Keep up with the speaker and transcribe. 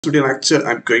Today lecture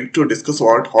I'm going to discuss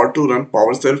about how to run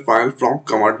PowerShell file from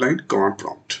command line command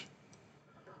prompt.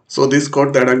 So this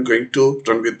code that I'm going to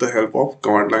run with the help of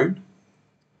command line.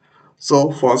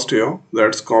 So first here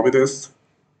let's copy this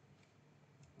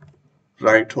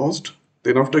right host.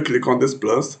 Then after click on this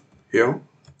plus here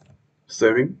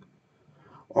saving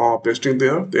or pasting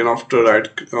there. Then after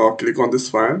click on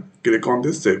this file, click on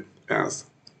this save as.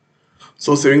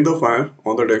 So saving the file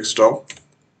on the desktop.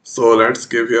 So let's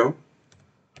give here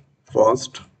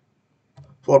first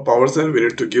for PowerShell we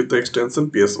need to give the extension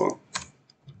PS1.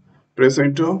 Press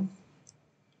enter.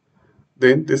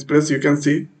 Then this place you can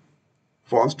see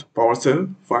first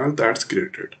PowerShell file that's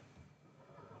created.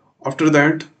 After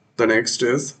that, the next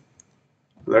is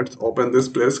let's open this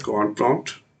place command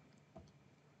prompt,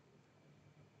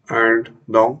 and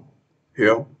now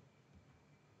here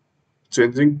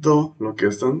changing the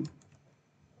location.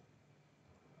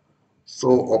 So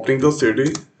opening the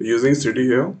CD using CD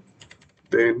here,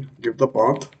 then give the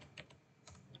path,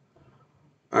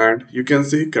 and you can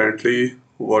see currently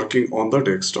working on the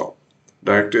desktop.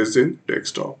 Direct is in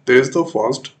desktop. There is the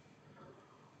first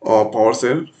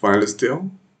PowerShell file is there.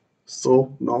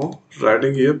 So now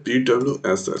writing here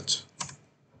pwsh.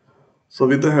 So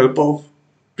with the help of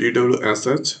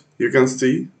pwsh, you can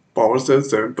see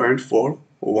PowerShell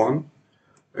 7.41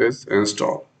 is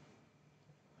installed.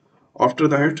 After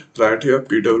that, write here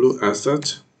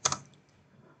pwsh,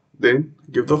 then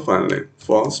give the file name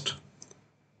first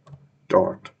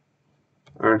dot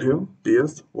and here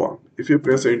ps1. If you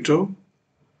press enter,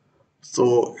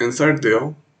 so inside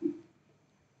there,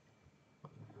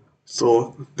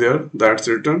 so there that's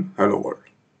written hello world.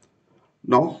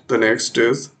 Now the next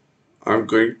is I'm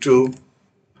going to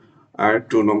add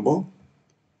two number.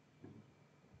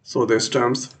 So this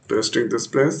time pasting this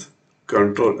place,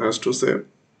 Control S to save.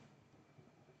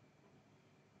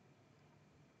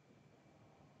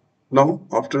 Now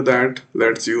after that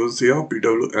let's use here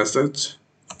pwsh,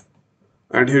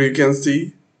 and here you can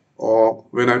see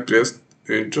when I press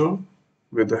enter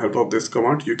with the help of this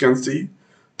command, you can see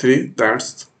 3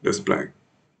 that's displaying,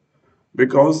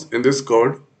 because in this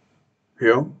code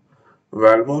here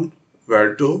val1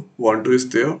 val2 1 2 is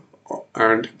there,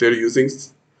 and they're using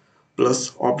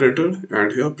plus operator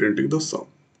and here printing the sum.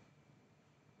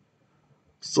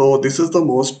 So this is the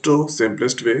most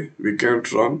simplest way we can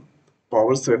run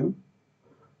PowerShell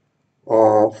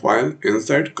file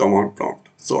inside command prompt.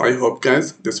 So I hope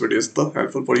guys this video is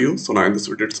helpful for you. So now in this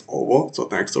video it's over. So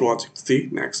thanks for watching. See you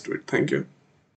next video. Thank you.